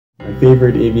My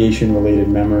favorite aviation-related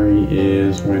memory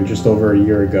is when just over a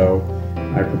year ago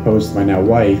I proposed to my now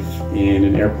wife in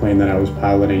an airplane that I was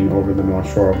piloting over the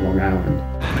North Shore of Long Island.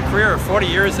 In a career of 40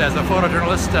 years as a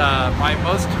photojournalist, my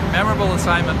most memorable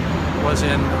assignment was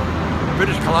in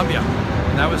British Columbia,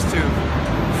 and that was to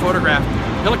photograph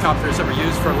helicopters that were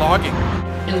used for logging.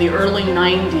 In the early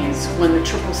 90s, when the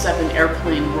 777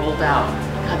 airplane rolled out,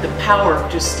 I had the power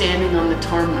of just standing on the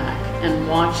tarmac and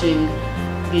watching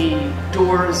the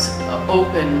doors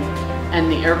open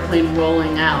and the airplane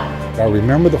rolling out. I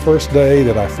remember the first day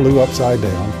that I flew upside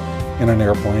down in an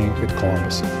airplane at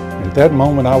Columbus. And at that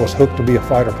moment, I was hooked to be a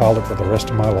fighter pilot for the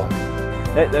rest of my life.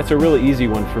 That's a really easy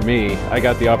one for me. I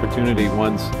got the opportunity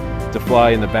once to fly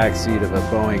in the back seat of a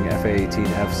Boeing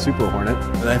F/A-18F Super Hornet.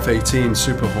 An F/A-18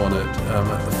 Super Hornet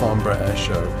at the Farnborough Air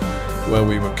Show, where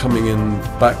we were coming in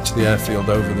back to the airfield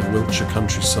over the Wiltshire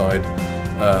countryside,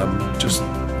 just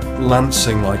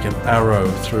lancing like an arrow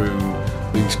through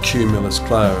these cumulus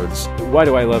clouds. Why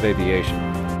do I love aviation?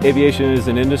 Aviation is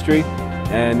an industry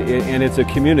and it's a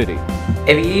community.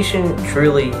 Aviation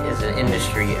truly is an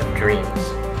industry of dreams.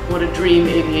 What a dream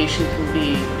aviation can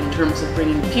be in terms of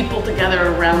bringing people together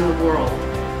around the world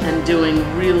and doing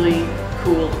really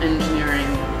cool engineering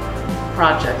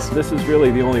projects. This is really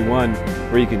the only one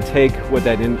where you can take what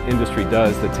that industry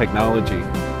does, the technology,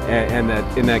 and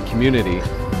that in that community,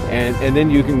 and then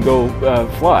you can go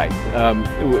fly,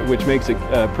 which makes it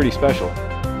pretty special.